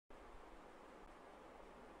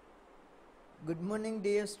Good morning,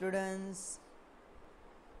 dear students.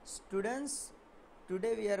 Students,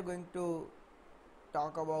 today we are going to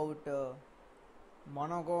talk about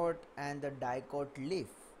monocot and the dicot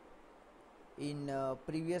leaf. In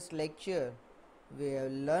previous lecture, we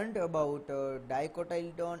have learned about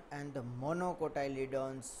dicotyledon and the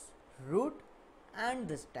monocotyledon's root and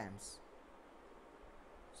the stems.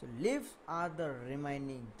 So leaves are the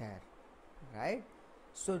remaining there, right?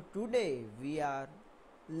 So today we are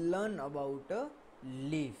learn about a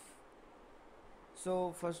leaf.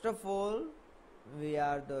 So first of all, we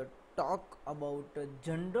are the talk about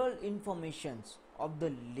general informations of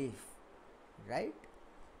the leaf, right?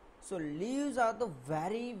 So leaves are the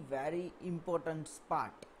very important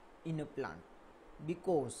part in a plant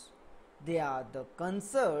because they are the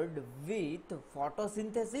concerned with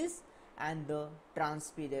photosynthesis and the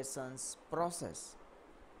transpiration process.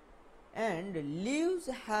 And leaves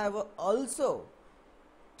have also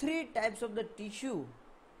three types of the tissue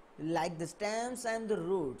like the stems and the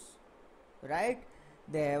roots, right?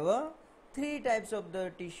 They have three types of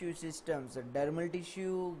the tissue systems: the dermal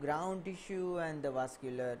tissue, ground tissue, and the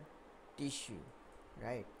vascular tissue,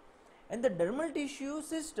 right? And the dermal tissue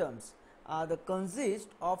systems are the consist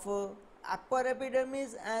of upper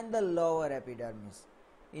epidermis and the lower epidermis.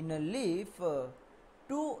 In a leaf,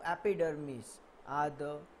 two epidermis are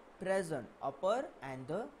the present, upper and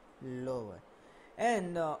the lower.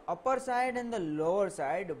 And upper side and the lower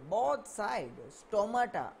side, both side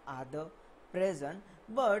stomata are the present,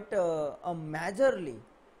 but a majorly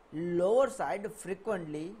lower side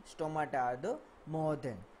frequently stomata are the more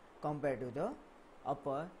than compared to the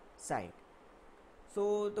upper side.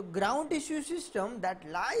 So the ground tissue system that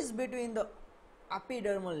lies between the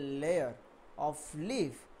epidermal layer of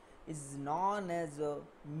leaf is known as a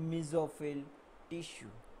mesophyll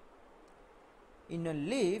tissue. In a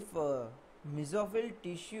leaf, mesophyll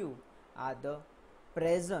tissue are the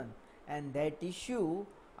present, and that tissue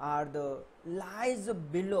are the lies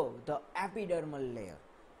below the epidermal layer.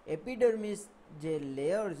 Epidermis જે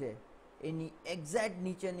layer છે એની exact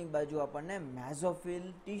નીચેની બાજુ આપણને mesophyll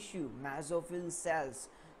tissue, mesophyll cells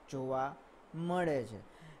જોવા મળે છે.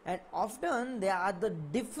 And often they are the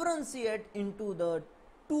differentiate into the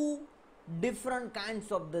two different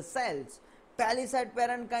kinds of the cells, palisade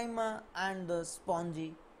parenchyma and the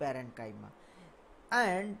spongy parenchyma.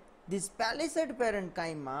 And this palisade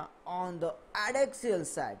parenchyma on the adaxial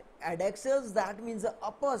side, adaxials that means the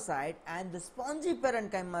upper side, and the spongy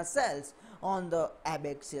parenchyma cells on the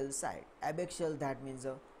abaxial side, abaxial that means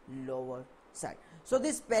the lower side. So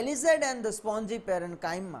this palisade and the spongy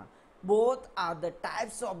parenchyma both are the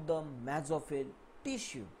types of the mesophyll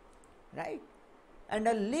tissue, right? And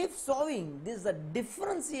a leaf showing this a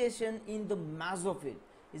differentiation in the mesophyll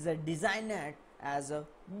is a designed as a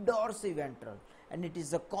dorsiventral, and it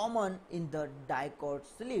is a common in the dicot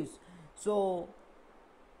leaves. So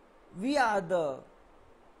we are the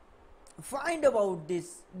find about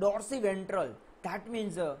this dorsiventral, that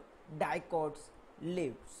means dicot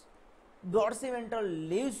leaves. dorsiventral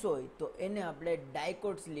leaves હોય તો એને આપણે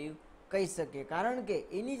ડાયકોટ્સ leave કહી શકીએ, કારણ કે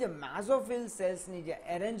એની જે mesophyll સેલ્સની જે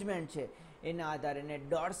એરેન્જમેન્ટ છે એના આધારે એને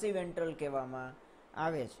ડોર્સિવેન્ટ્રલ કહેવામાં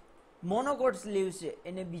આવે છે. મોનોકોટ્સ લીવ્સ છે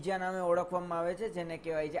એને બીજા નામે ઓળખવામાં આવે છે જેને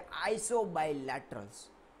કહેવાય છે આઇસોબાયલેટરલ્સ,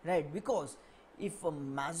 right? Because if a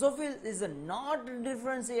mesophyll is not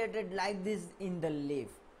differentiated like this in the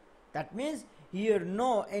leaf, that means here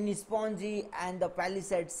no any spongy and the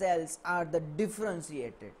palisade cells are the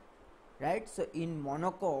differentiated, right? So in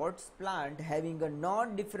monocots plant having a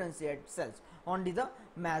non differentiated cells, only the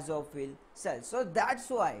mesophyll cells, so that's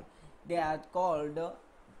why they are called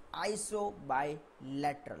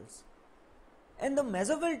isobilaterals. And the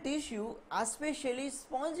mesophyll tissue, especially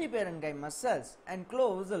spongy parenchyma cells,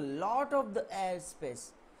 enclose a lot of the air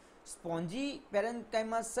space. Spongy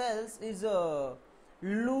parenchyma cells is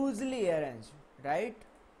loosely arranged, right?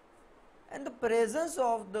 And the presence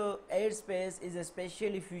of the air space is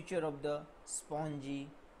especially feature of the spongy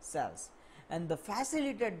cells, and the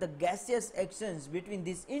facilitate the gaseous exchange between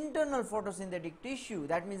this internal photosynthetic tissue,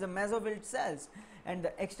 that means the mesophyll cells, and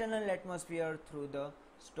the external atmosphere through the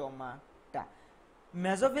stomata.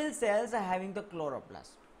 Mesophyll cells are having the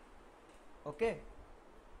chloroplast, okay?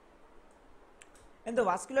 And the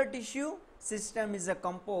vascular tissue system is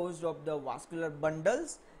composed of the vascular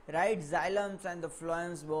bundles, right? Xylems and the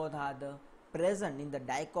phloems both are the present in the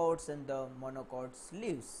dicots and the monocots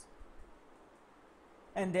leaves,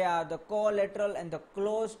 and they are the collateral and the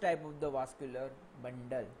closed type of the vascular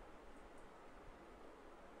bundle.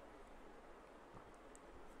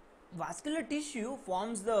 Vascular tissue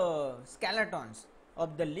forms the skeletons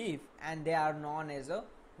of the leaf, and they are known as a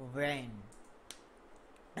vein.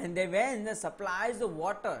 and the vein supplies the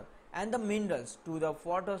water and the minerals to the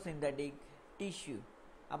photosynthetic tissue.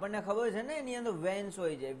 આપણને ખબર છે ને એની અંદર vans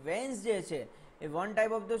હોય છે. Vans જે છે એ one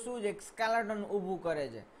type of the શું છે, એક સ્કેલેટન ઊભું કરે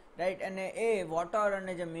છે, રાઈટ, અને એ વોટર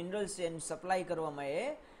અને જે મિનરલ્સ છે એને સપ્લાય કરવામાં એ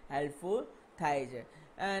હેલ્પફુલ થાય છે.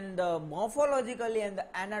 And the morphologically and the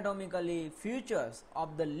anatomically features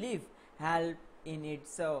of the leaf help in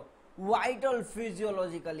its vital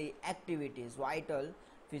physiologically activities, vital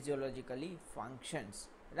physiologically functions,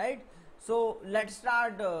 right? So let's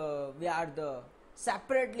start. We are the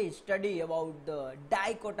separately study about the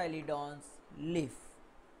dicotyledon's leaf.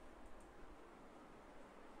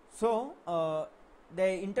 So the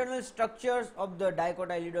internal structures of the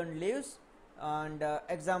dicotyledon leaves, and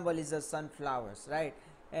example is the sunflowers, right?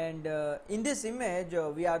 And in this image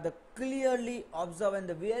we are the clearly observe and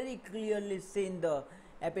the very clearly seen the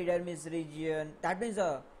epidermis region, that means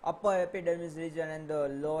the upper epidermis region and the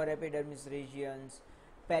lower epidermis regions,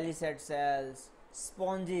 palisade cells,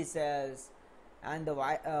 spongy cells, and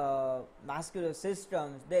the muscular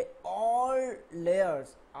systems. They all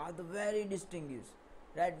layers are the very distinguished,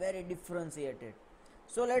 right, very differentiated.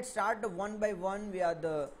 So let's start one by one. We are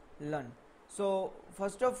the learn. So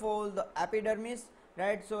first of all, the epidermis,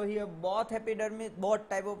 right? So here both epidermis, both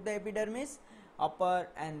type of the epidermis, upper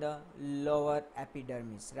and the lower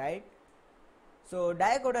epidermis, right? So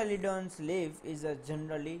dicotyledon's leaf is a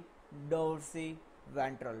generally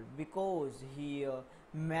dorsiventral because here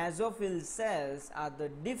mesophyll cells are the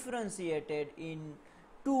differentiated in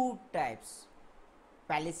two types,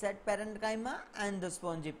 palisade parenchyma and the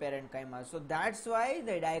spongy parenchyma. So that's why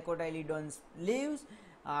the dicotyledon's leaves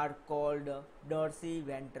are called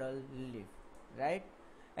dorsiventral leaf, right?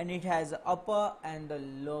 And it has upper and the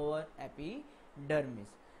lower epidermis.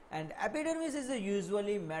 And epidermis is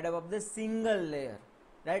usually made up of the single layer,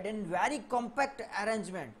 right, and very compact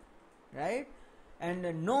arrangement, right,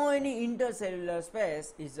 and no any intercellular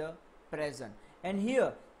space is present. And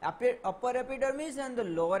here upper epidermis and the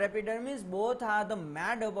lower epidermis both are the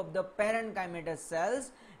made up of the parenchymatous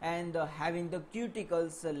cells and having the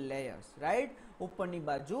cuticles layers, right? ઉપરની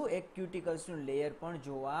બાજુ એક cuticles નું layer પણ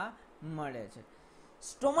જોવા મળે છે.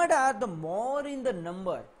 Stomata are the more in the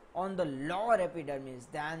number on the lower epidermis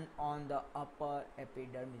than on the upper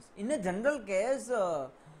epidermis. In a general case,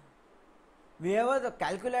 we have to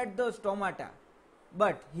calculate the stomata,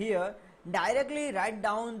 but here directly write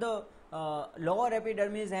down the lower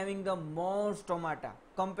epidermis having the more stomata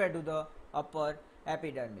compared to the upper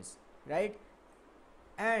epidermis, right?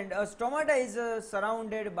 And a stomata is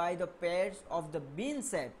surrounded by the pairs of the bean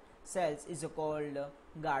shaped cells is called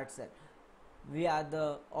guard cell. We are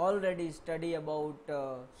the already study about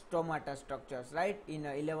stomata structures, right, in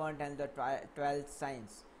 11th and the 12th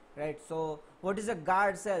science, right? So what is a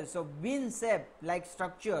guard cell? So bean shaped like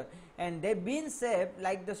structure, and they bean shaped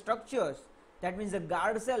like the structures, that means the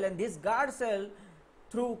guard cell, and this guard cell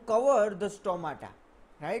through cover the stomata,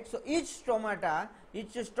 right? So each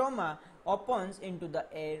stoma opens into the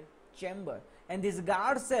air chamber, and these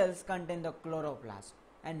guard cells contain the chloroplast,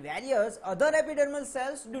 and various other epidermal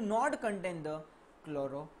cells do not contain the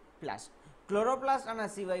chloroplast. Chloroplast આના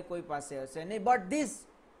સિવાય કોઈ પાસે હશે નહીં, but these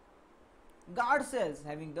guard cells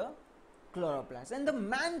having the chloroplast. And the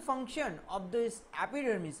main function of this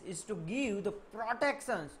epidermis is to give the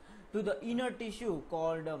protections to the inner tissue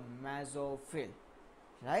called mesophyll,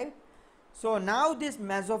 right? So now this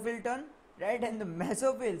mesophyll turn, right, and the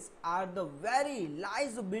mesophills are the very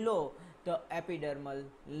lies below the epidermal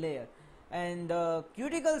layer, and the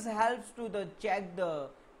cuticles helps to the check the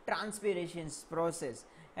transpiration process,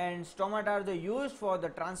 and stomata are the used for the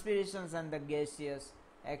transpirations and the gaseous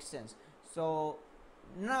exchange. So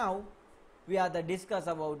now we are the discuss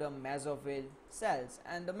about the mesophyll cells,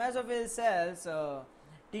 and the mesophyll cells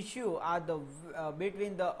tissue are the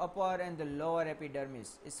between the upper and the lower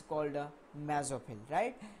epidermis is called mesophyll,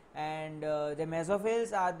 right? And the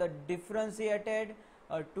mesophills are the differentiated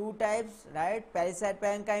two types, right, palisade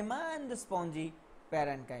parenchyma and the spongy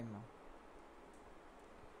parenchyma.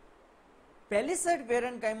 Palisade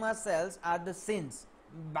parenchyma cells are the scenes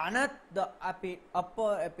beneath the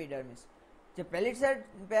upper epidermis. જે palisade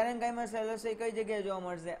parenchyma cells છે કઈ જગ્યાએ જોવા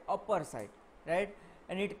મળશે? upper side, right?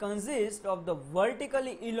 And it consists of the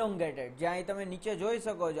vertically elongated, જ્યાં તમે નીચે જોઈ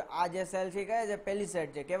શકો છો આ જે સેલ છે કયા છે?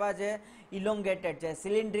 પેલિસેડ છે. કેવા છે? elongated છે,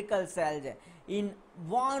 cylindrical cell છે, in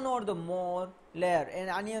one or the more layer. and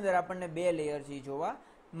આની અંદર આપણને બે લેયર છે જોવા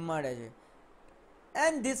મળે છે.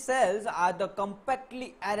 And these cells are the compactly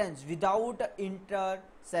arranged without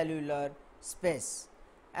intercellular space.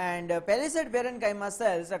 And palisade parenchyma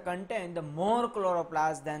cells contain the more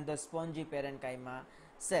chloroplast than the spongy parenchyma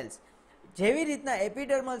cells. જેવી રીતના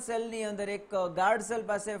એપિડર્મલ સેલની અંદર એક ગાર્ડ સેલ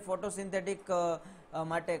પાસે ફોટોસિન્થેટિક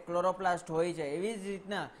માટે ક્લોરોપ્લાસ્ટ હોય છે, એવી જ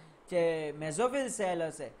રીતના જે મેઝોફિલ સેલ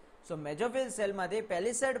હશે, સો મેઝોફિલ સેલમાંથી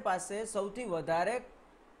પેલિસેડ પાસે સૌથી વધારે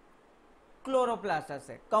ક્લોરોપ્લાસ્ટ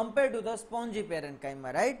હશે compare to the spongy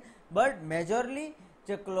પેરેન્કાઇમમાં, right. But majorly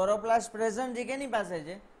જે ક્લોરોપ્લાસ્ટ પ્રેઝન્ટ છે કેની પાસે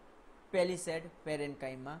છે? પેલિસેડ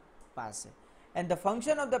પેરેન્કાઇમા પાસે. And the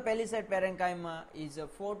function of the palisade parenchyma is a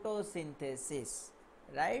photosynthesis,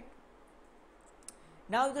 right?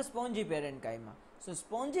 Now the spongy parenchyma. So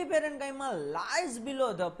spongy parenchyma lies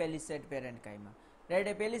below the palisade parenchyma, right?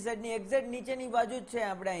 A palisade ની exact નીચેની બાજુ જ છે,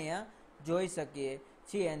 આપણે અહીંયા જોઈ શકીએ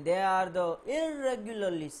છીએ. And they are the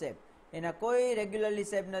irregularly shaped. એના કોઈ regularly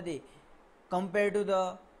shaped નથી compared to the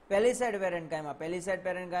palisade parenchyma. Palisade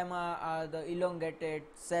parenchyma are the elongated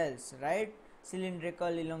cells, right?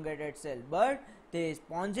 Cylindrical elongated cell, but the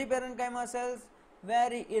spongy parenchyma cells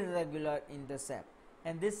very irregular in the shape,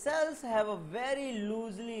 and these cells have a very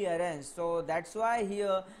loosely arranged, so that's why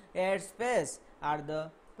here air space are the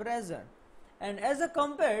present. And as a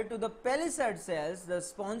compared to the palisade cells, the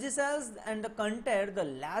spongy cells and the contain the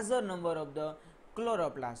larger number of the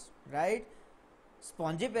chloroplasts, right?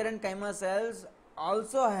 Spongy parenchyma cells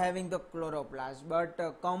also having the chloroplast, but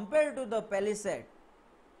compared to the palisade,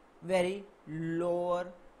 very lower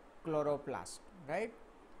chloroplast, right?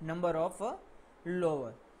 Number of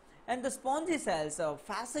lower. And the spongy cells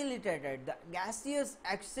facilitated the gaseous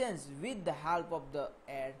exchange with the help of the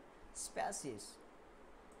air spaces.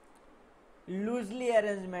 Loosely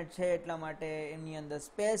arrangement છે એટલા માટે એની અંદર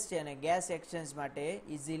space છે અને gas exchange માટે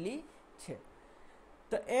easily છે.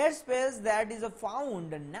 The air space that is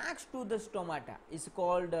found next to the stomata is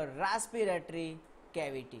called a respiratory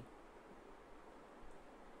cavity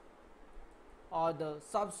or the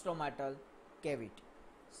substomatal cavity.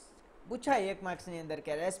 પૂછાય એક માર્ક્સની અંદર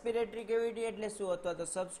કે રેસ્પિરેટરી કેવિટી એટલે શું અથવા તો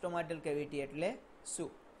સબસ્ટોમાટલ કેવિટી એટલે શું.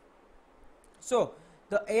 So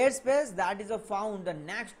the air space that is found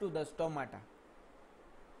next to the stomata,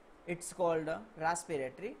 it's called a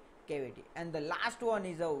respiratory cavity. And the last one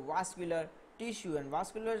is a vascular tissue, and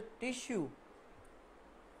vascular tissue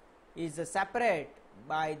is separate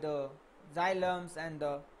by the xylems and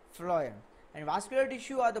the phloem. And vascular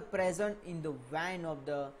tissue are the present in the vein of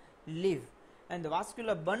the leaf, and the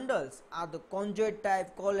vascular bundles are the conjoint type,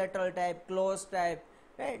 collateral type, closed type,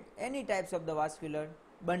 right? Any types of the vascular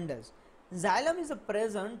bundles. Xylem is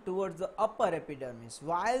present towards the upper epidermis,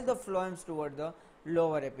 while the phloems towards the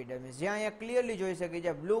lower epidermis. જ્યાં અહીંયા clearly જોઈ શકે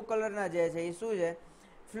છે blue કલરના જે છે એ શું છે?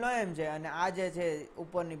 ફ્લોએમ છે, અને આ જે છે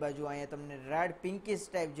ઉપરની બાજુ અહીંયા તમને રેડ પિંકિશ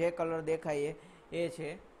ટાઈપ જે કલર દેખાય એ છે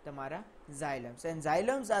તમારા xylems. And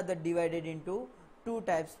xylems are the divided into two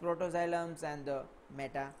types, protoxylems and the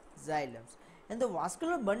metaxylems. And the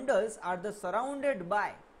vascular bundles are the surrounded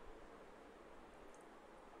by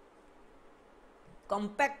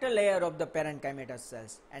compact layer of the parenchymatous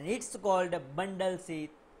cells, and it's called bundle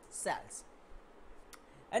sheath cells.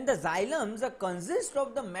 And the xylems consist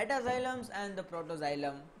of the metaxylems and the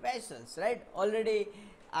protoxylem vessels, right? Already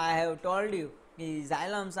I have told you the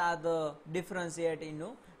xylems are the differentiate into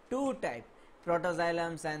two types,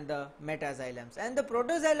 protoxylems and the metaxylems. And the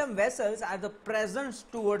protoxylem vessels are the present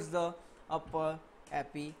towards the upper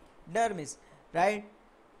epidermis, right?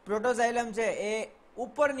 Protoxylem છે એ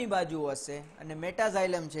ઉપરની બાજુ હશે અને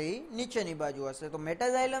મેટાઝાઇલમ છે એ નીચેની બાજુ હશે. તો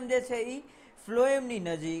મેટાઝાઇલમ જે છે એ ફ્લોએમની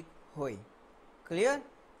નજીક હોય. Clear?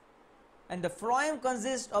 And the phloem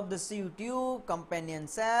consists of the sieve tube, companion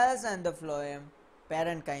cells and the phloem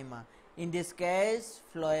parenchyma. In this case,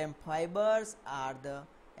 phloem fibers are the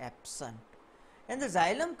absent. And the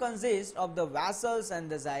xylem consists of the vessels and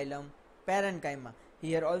the xylem parenchyma.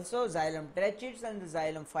 Here also xylem trichids and the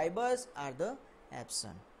xylem fibers are the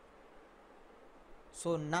absent.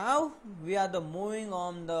 So now we are the moving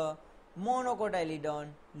on the monocotyledon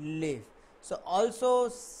leaf. So also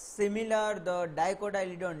similar the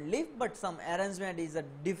dicotyledon leaf, but some arrangement is a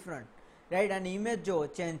different, right? And image jo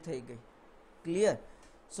change થઈ ગઈ. Clear?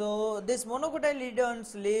 So this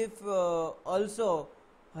monocotyledon's leaf also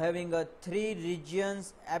having a three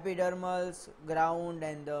regions: epidermis, ground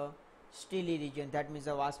and the stele region, that means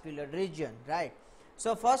a vascular region, right?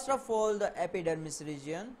 So first of all the epidermis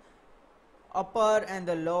region, upper and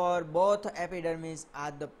the lower both epidermis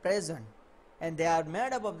are the present, and they are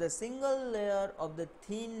made up of the single layer of the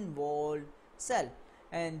thin walled cell,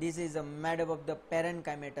 and this is made up of the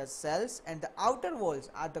parenchymatous cells, and the outer walls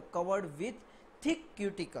are the covered with thick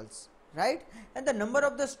cuticles, right? And the number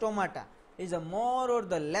of the stomata is a more or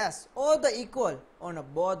the less or the equal on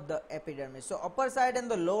both the epidermis. So upper side and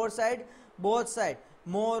the lower side, both side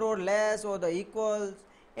more or less or the equals,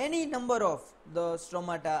 any number of the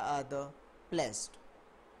stomata are the placed.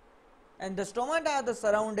 and the stomata are the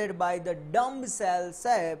surrounded by the dumb cell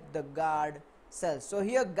shape, the guard cells. So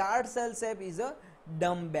here guard cell shape is a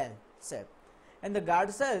dumbbell shape, and the guard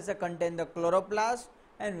cells contain the chloroplast,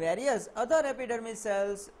 and various other epidermis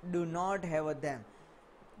cells do not have them.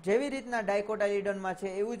 જેવી રીતના ડાયકોટાઇલિડનમાં છે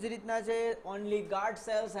એવું જ રીતના છે, only guard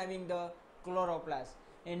cells having the chloroplast,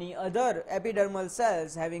 any other epidermal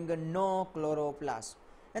cells having a no chloroplast,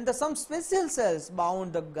 and the some special cells bound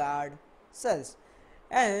the guard cells,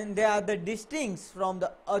 and they are the distinct from the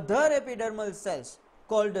other epidermal cells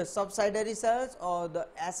called the subsidiary cells or the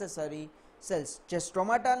accessory cells. જે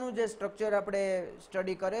સ્ટ્રોમાટાનું જે structure આપણે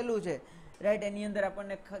study કરેલું છે, right, એની અંદર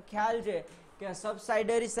આપણને ખ્યાલ છે કે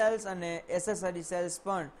સબસાઇડરી સેલ્સ અને એસેસરી સેલ્સ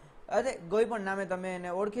પણ, અરે કોઈ પણ નામે તમે એને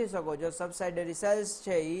ઓળખી શકો છો. સબસાઇડરી સેલ્સ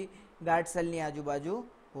છે એ ગાર્ડ સેલની આજુબાજુ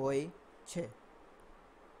હોય છે.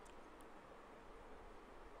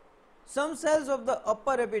 Some cells of the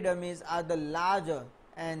upper epidermis are the larger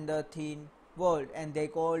and the thin walled, and they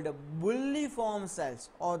called bulliform cells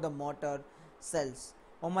or the motor cells.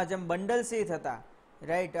 ઓમાં જેમ બંડલ સીથ હતા,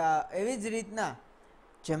 રાઈટ, એવી જ રીતના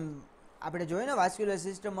જેમ આપણે જોઈએ ને વાસ્ક્યુલર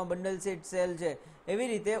સિસ્ટમમાં બંડલ સીટ સેલ છે, એવી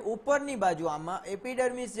રીતે ઉપરની બાજુ આમાં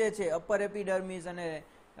એપિડર્મિસ જે છે, અપર એપિડર્મિસ અને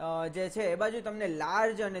જે છે એ બાજુ તમને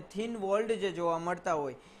લાર્જ અને થિન વોલ્ડ જે જોવા મળતા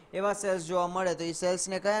હોય એવા સેલ્સ જોવા મળે, તો એ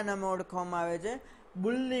સેલ્સને કયા નામે ઓળખવામાં આવે છે?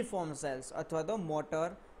 bulliform cells અથવા તો motor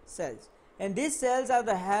cells. And these cells are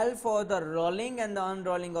the help for the rolling and the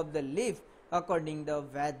unrolling of the leaf according the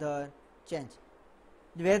weather change.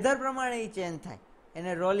 Weather પ્રમાણે એ ચેન્જ થાય,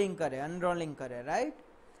 એને રોલિંગ કરે, અનરોલિંગ કરે, right.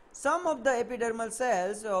 Some of the epidermal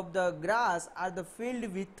cells of the grass are the filled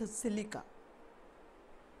with silica,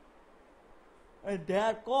 and they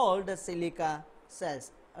are called the silica cells.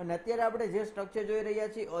 અને અત્યારે આપણે જે structure જોઈ રહ્યા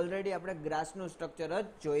છીએ, ઓલરેડી આપણે ગ્રાસનું સ્ટ્રક્ચર જ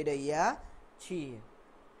જોઈ રહ્યા છીએ.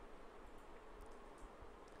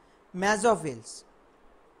 Mesophils,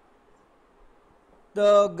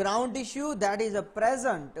 the ground tissue that is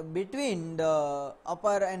present between the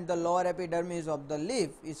upper and the lower epidermis of the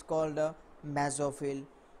leaf is called mesophyll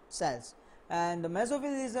cells, and the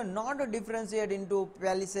mesophyll is not differentiated into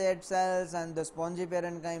palisade cells and the spongy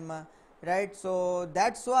parenchyma, right. So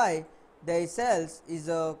that's why the cells is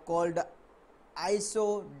called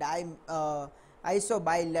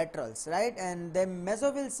isobilaterals, right, and the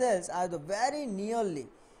mesophyll cells are the very nearly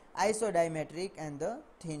isodimetric and the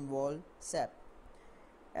thin wall shape.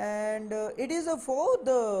 And it is for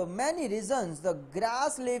the many reasons the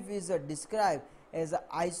grass leaf is described as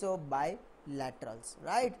isobilaterals,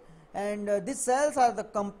 right, and these cells are the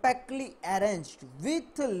compactly arranged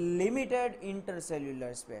with limited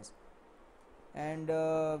intercellular space. And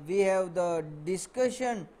we have the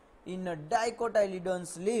discussion in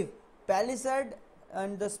dicotyledon's leaf, palisade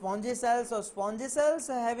and the spongy cells, or spongy cells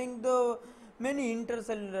having the many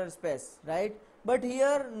intercellular space, right, but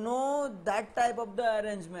here no that type of the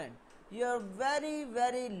arrangement. Here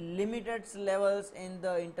very limited levels in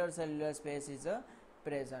the intercellular space is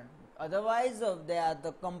present, otherwise they are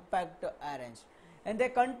the compact arranged, and they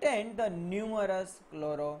contain the numerous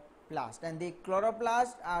chloroplasts, and the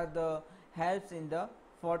chloroplasts are the helps in the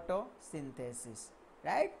photosynthesis,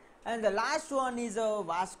 right. And the last one is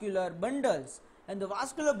vascular bundles, and the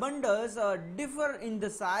vascular bundles differ in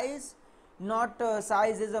the size, not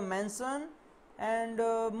size is a mention, and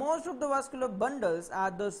most of the vascular bundles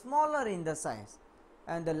are the smaller in the size,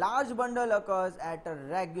 and the large bundle occurs at a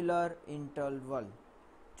regular interval.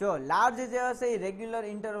 જો large જે હશે એ regular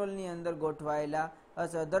ઇન્ટરવલની અંદર ગોઠવાયેલા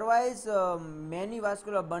હશે, otherwise many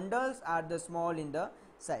vascular bundles are the small in the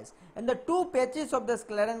size, and the two patches of the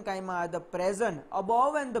sclerenchyma are the present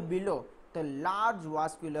above and the below the large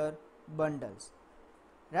vascular bundles,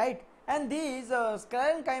 right, and these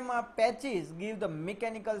sclerenchyma patches give the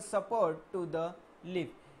mechanical support to the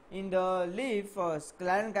leaf. In the leaf,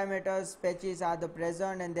 sclerenchymatous patches are the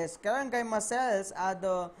present, and the sclerenchyma cells are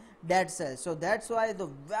the dead cells, so that's why the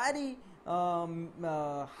very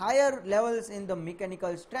higher levels in the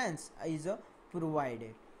mechanical strength is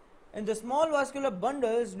provided. And the small vascular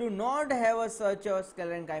bundles do not have such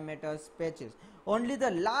sclerenchymatous patches. Only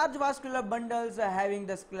the large vascular bundles are having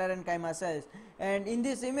the sclerenchyma cells, and in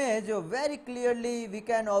this image very clearly we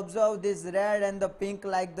can observe this red and the pink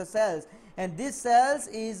like the cells, and this cells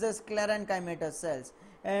is the sclerenchymatous cells,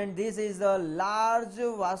 and this is the large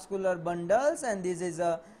vascular bundles, and this is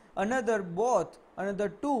another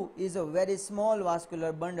two is a very small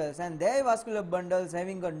vascular bundles, and their vascular bundles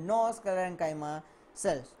having a no sclerenchyma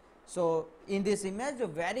cells. So in this image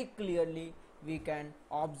very clearly we can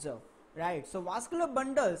observe, right. So vascular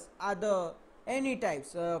bundles are the any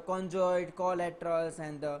types, conjoint, collaterals,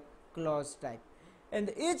 and the closed type,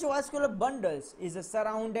 and each vascular bundles is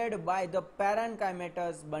surrounded by the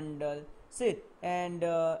parenchymatous bundle sheet. And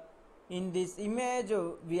in this image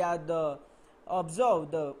we are the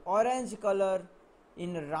observe the orange color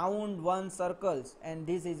in round one circles, and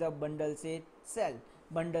this is a bundle sheet cell,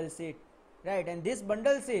 bundle sheet, right? And this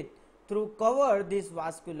bundle sheet through cover these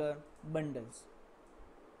vascular bundles.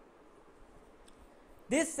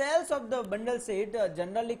 These cells of the bundle sheet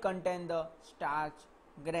generally contain the starch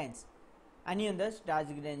grains. આની અંદર starch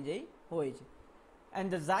grain જે હોય છે. And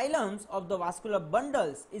the xylems of the vascular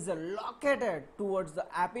bundles is located towards the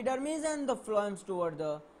epidermis and the phloems toward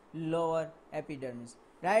the lower epidermis,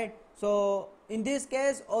 right? So in this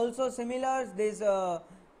case also similar, these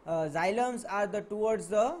xylems are the towards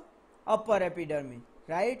the upper epidermis,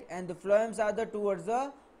 right? And the phloems are the towards the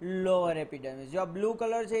lower epidermis. જો blue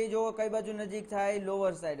color છે એ જો કઈ બાજુ નજીક થાય,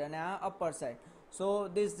 lower side, અને આ upper side. So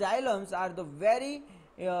these xylems are the very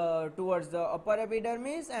towards the upper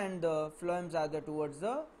epidermis, and the phloems are the towards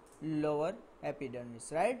the lower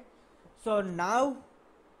epidermis, right? So now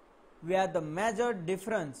we have the major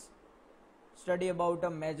difference, study about a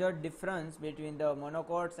major difference between the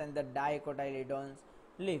monocots and the dicotyledons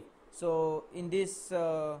leaf. So in this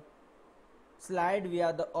slide we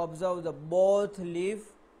have the observe the both leaf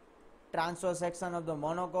transverse section of the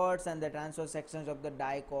monocots and the transverse sections of the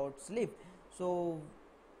dicots leaf. So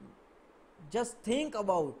just think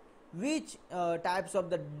about which types of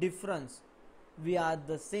the difference we are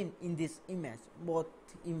the seen in this image, both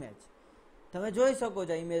image. તમે જોઈ શકો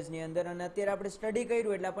છો ઇમેજની અંદર, અને અત્યારે આપણે study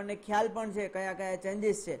કર્યું એટલે આપણને ખ્યાલ પણ છે કયા કયા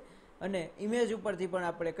ચેન્જીસ છે, અને ઇમેજ ઉપરથી પણ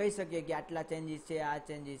આપણે કહી શકીએ કે આટલા ચેન્જીસ છે, આ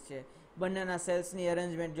ચેન્જીસ છે. બંનેના સેલ્સની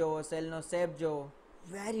અરેન્જમેન્ટ જોવો, સેલનો શેપ જોવો,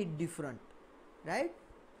 very different, right?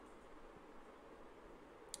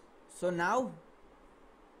 So now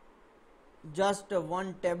just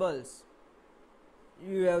one tables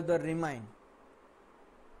you have the remind.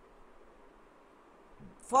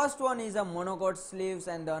 First one is a monocot sleeves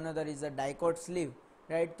and the another is a dicot sleeve,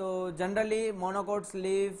 right? So generally monocot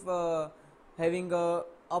sleeve having a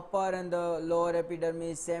upper and the lower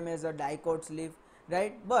epidermis same as a dicot sleeve,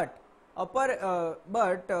 right? But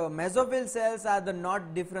mesophyll cells are the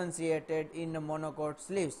not differentiated in the monocot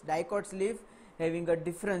sleeves. Dicot sleeve having a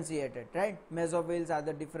differentiated, right? Mesophylls are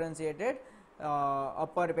the differentiated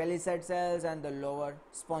upper palisade cells and the lower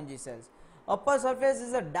spongy cells. Upper surface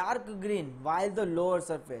is a dark green while the lower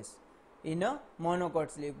surface in a monocot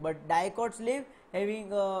sleeve, but dicot sleeve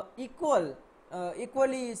having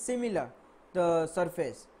equally similar the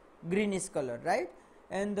surface, greenish color, right?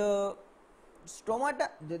 And the stomata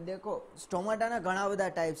દેખો, સ્ટોમાટાના ઘણા બધા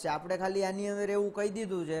type છે. આપણે ખાલી આની અંદર એવું કહી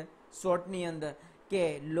દીધું છે શોર્ટની અંદર કે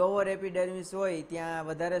લોઅર એપિડર્મિસ હોય ત્યાં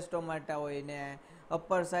વધારે સ્ટોમાટા હોય ને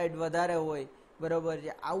અપર સાઈડ વધારે હોય, બરોબર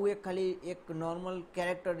છે? આવું એક ખાલી એક નોર્મલ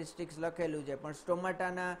કેરેક્ટરિસ્ટિક્સ લખેલું છે, પણ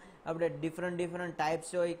સ્ટોમાટાના આપણે ડિફરન્ટ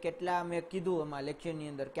ટાઈપ્સ હોય કેટલા, મેં કીધું એમાં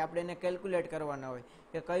લેક્ચરની અંદર કે આપણે એને કેલ્ક્યુલેટ કરવાના હોય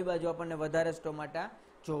કે કઈ બાજુ આપણને વધારે સ્ટોમાટા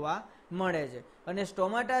જોવા મળે છે. અને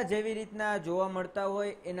સ્ટોમાટા જેવી રીતના જોવા મળતા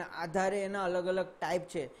હોય એના આધારે એના અલગ અલગ ટાઈપ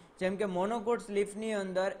છે. જેમ કે મોનોકોટ સ્લીફની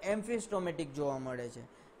અંદર એમ્ફિસ્ટોમેટિક જોવા મળે છે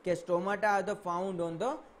કે stomata are the found on the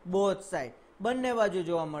both side, બંને બાજુ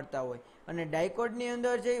જોવા મળતા હોય. અને ડાયકોટની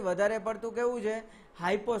અંદર છે વધારે પડતું કેવું છે,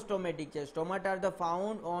 હાઇપોસ્ટોમેટિક છે. Stomata are the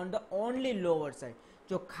found on the only lower side.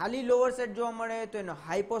 જો ખાલી લોઅર સાઇડ જોવા મળે તો એનો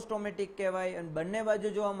હાઇપોસ્ટોમેટિક કહેવાય, અને બંને બાજુ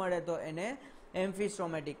જોવા મળે તો એને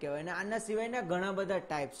એમ્ફિસ્ટોમેટિક કહેવાય. અને આના સિવાયના ઘણા બધા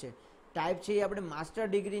ટાઈપ છે. ટાઈપ છે એ આપણે માસ્ટર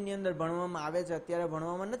ડિગ્રીની અંદર ભણવામાં આવે છે, અત્યારે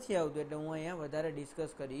ભણવામાં નથી આવતું એટલે હું અહીંયા વધારે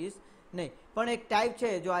ડિસ્કસ કરીશ નહીં. પણ એક ટાઈપ છે,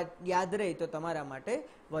 જો આ યાદ રહે તો તમારા માટે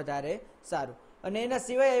વધારે સારું. અને એના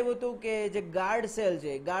સિવાય આવ્યું હતું કે જે ગાર્ડ સેલ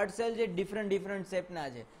છે, ગાર્ડ સેલ જે ડિફરન્ટ શેપના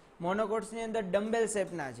છે. મોનોકોટ્સની અંદર ડમ્બેલ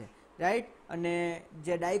શેપના છે, રાઈટ? અને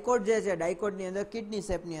જે ડાયકોટ જે છે, ડાયકોટની અંદર કિડની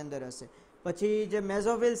શેપની અંદર હશે. પછી જે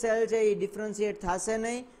મેઝોફિલ સેલ છે એ ડિફરન્શિએટ થશે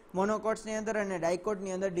નહીં મોનોકોટ્સની અંદર, અને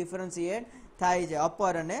ડાયકોટની અંદર ડિફરન્શિએટ થાય છે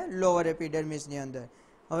અપર અને લોઅર એપિડર્મિસની અંદર.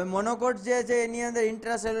 હવે મોનોકોટ્સ જે છે એની અંદર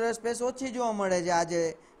ઇન્ટ્રાસેલ્યુલર સ્પેસ ઓછી જોવા મળે છે, આ જે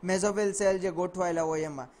મેઝોફિલ સેલ જે ગોઠવાયેલા હોય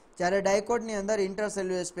એમાં, જ્યારે ડાયકોટની અંદર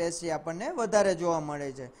ઇન્ટરસેલ્યુલર સ્પેસ છે આપણને વધારે જોવા મળે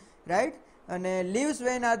છે, રાઈટ? અને leaves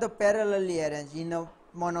van are the parallelly arrange in a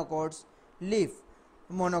મોનોકોટ્સ leaf,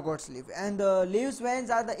 monocots leaf, and the leaves veins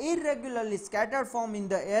are the irregularly scattered form in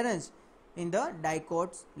the arrange in the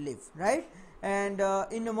dicots leaf, right? And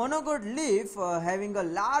in the monocot leaf having a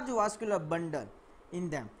large vascular bundle in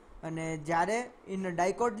them, and jare in the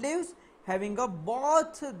dicot leaves having a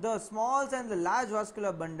both the small and the large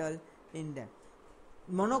vascular bundle in them.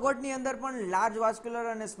 મોનોકોટ ની અંદર પણ large vascular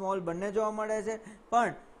અને small બંને જોવા મળે છે,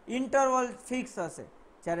 પણ interval fix હશે.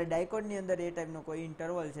 જ્યારે ડાયકોટની અંદર એ ટાઈપનો કોઈ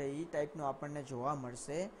ઇન્ટરવલ છે એ ટાઈપનો આપણને જોવા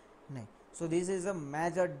મળશે નહીં. So this is a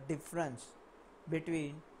major difference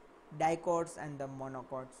between ડાયકોટ્સ and the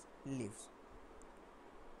મોનોકોટ્સ leaves.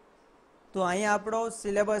 તો અહીંયા આપણો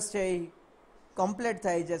સિલેબસ છે એ કમ્પ્લીટ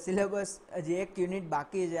થાય છે. સિલેબસ હજી એક યુનિટ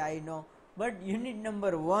બાકી છે આઈ નો, બટ યુનિટ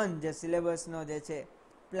નંબર 1 જે સિલેબસનો જે છે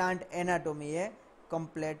પ્લાન્ટ એનાટોમી એ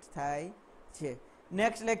કમ્પ્લીટ થાય છે.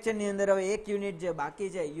 નેક્સ્ટ લેક્ચરની અંદર હવે એક યુનિટ જે બાકી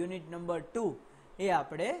છે યુનિટ નંબર 2 એ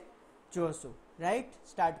આપણે જોશું. રાઈટ,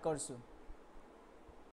 સ્ટાર્ટ કરશું.